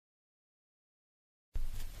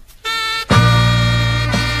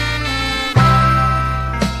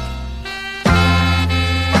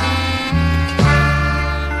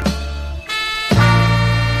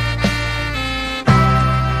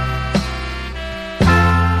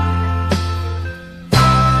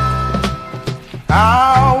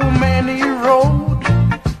How many roads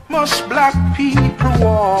must black people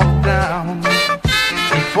walk down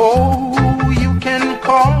before you can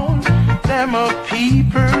call them a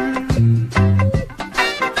people?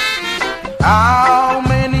 How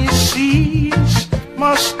many seas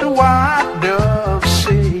must the white dove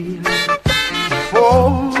sail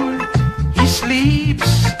before he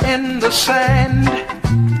sleeps in the sand?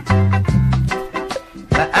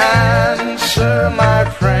 The answer, my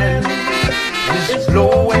friend, is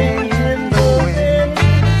blowing in the wind.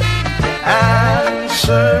 The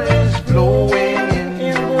answer is blowing in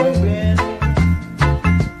the wind.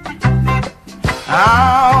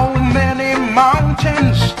 How many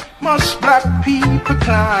mountains must black people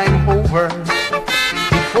climb over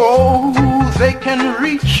before they can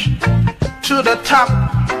reach to the top?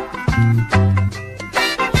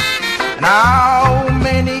 And how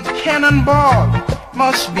many cannonballs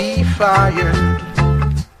must be fired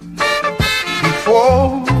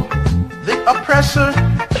before the oppressor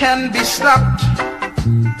can be stopped?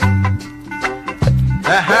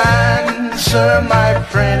 The answer, my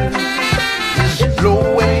friend, is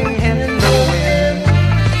blowing in the wind.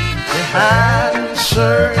 The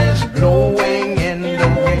answer is blowing in the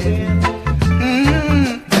wind.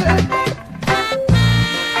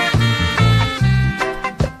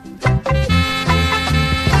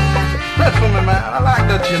 Play for me, man. I like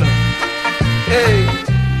that, you know. Hey,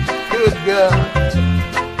 good girl.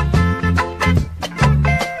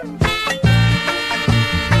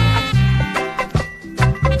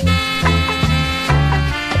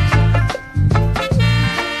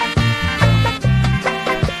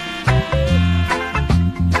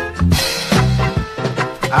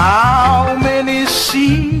 How many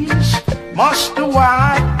seas must the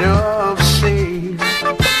white dove sail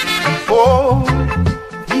before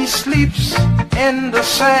he sleeps in the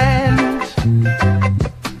sand?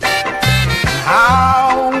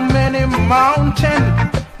 How many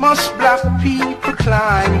mountains must black people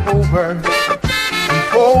climb over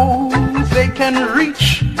before they can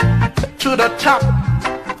reach to the top?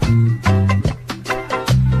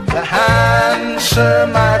 The answer,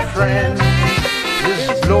 my friend,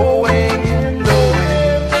 is blowing in the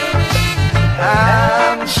wind. The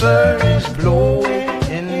answer